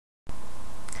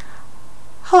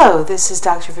Hello, this is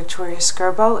Dr. Victoria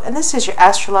Skirbo, and this is your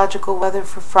astrological weather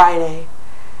for Friday,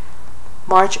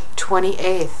 March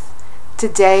 28th.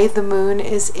 Today, the moon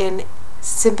is in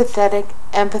sympathetic,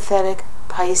 empathetic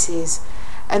Pisces.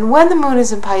 And when the moon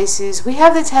is in Pisces, we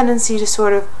have the tendency to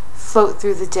sort of float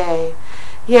through the day.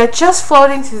 Yet just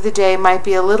floating through the day might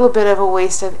be a little bit of a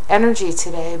waste of energy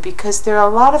today, because there are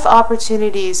a lot of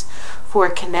opportunities for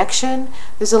connection.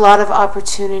 There's a lot of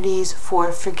opportunities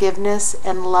for forgiveness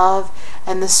and love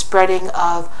and the spreading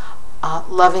of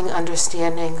loving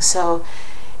understanding. So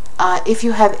if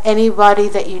you have anybody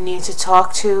that you need to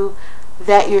talk to,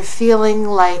 that you're feeling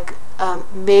like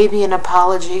maybe an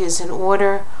apology is in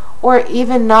order, or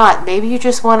even not, maybe you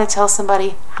just want to tell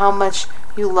somebody how much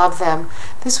you love them,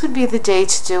 this would be the day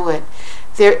to do it.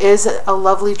 There is a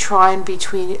lovely trine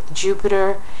between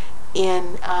Jupiter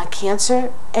in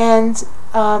Cancer and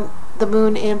the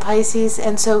moon in Pisces,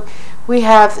 and so we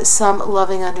have some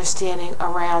loving understanding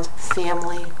around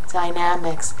family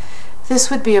dynamics. This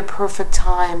would be a perfect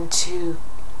time to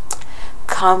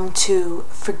come to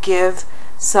forgive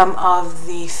some of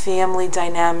the family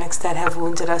dynamics that have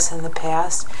wounded us in the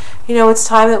past. You know, it's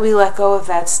time that we let go of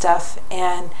that stuff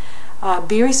and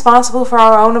be responsible for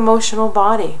our own emotional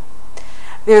body.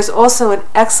 There's also an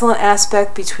excellent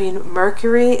aspect between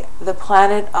Mercury, the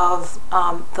planet of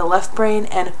the left brain,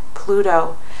 and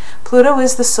Pluto. Pluto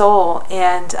is the soul,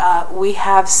 and we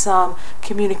have some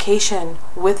communication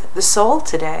with the soul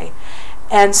today.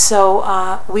 And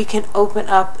so we can open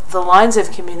up the lines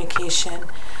of communication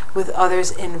with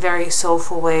others in very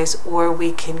soulful ways, or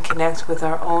we can connect with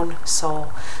our own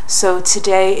soul. So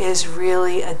today is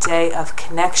really a day of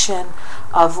connection,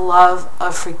 of love,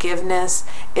 of forgiveness.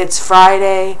 It's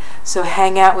Friday, so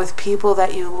hang out with people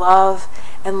that you love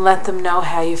and let them know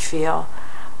how you feel.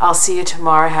 I'll see you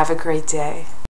tomorrow. Have a great day.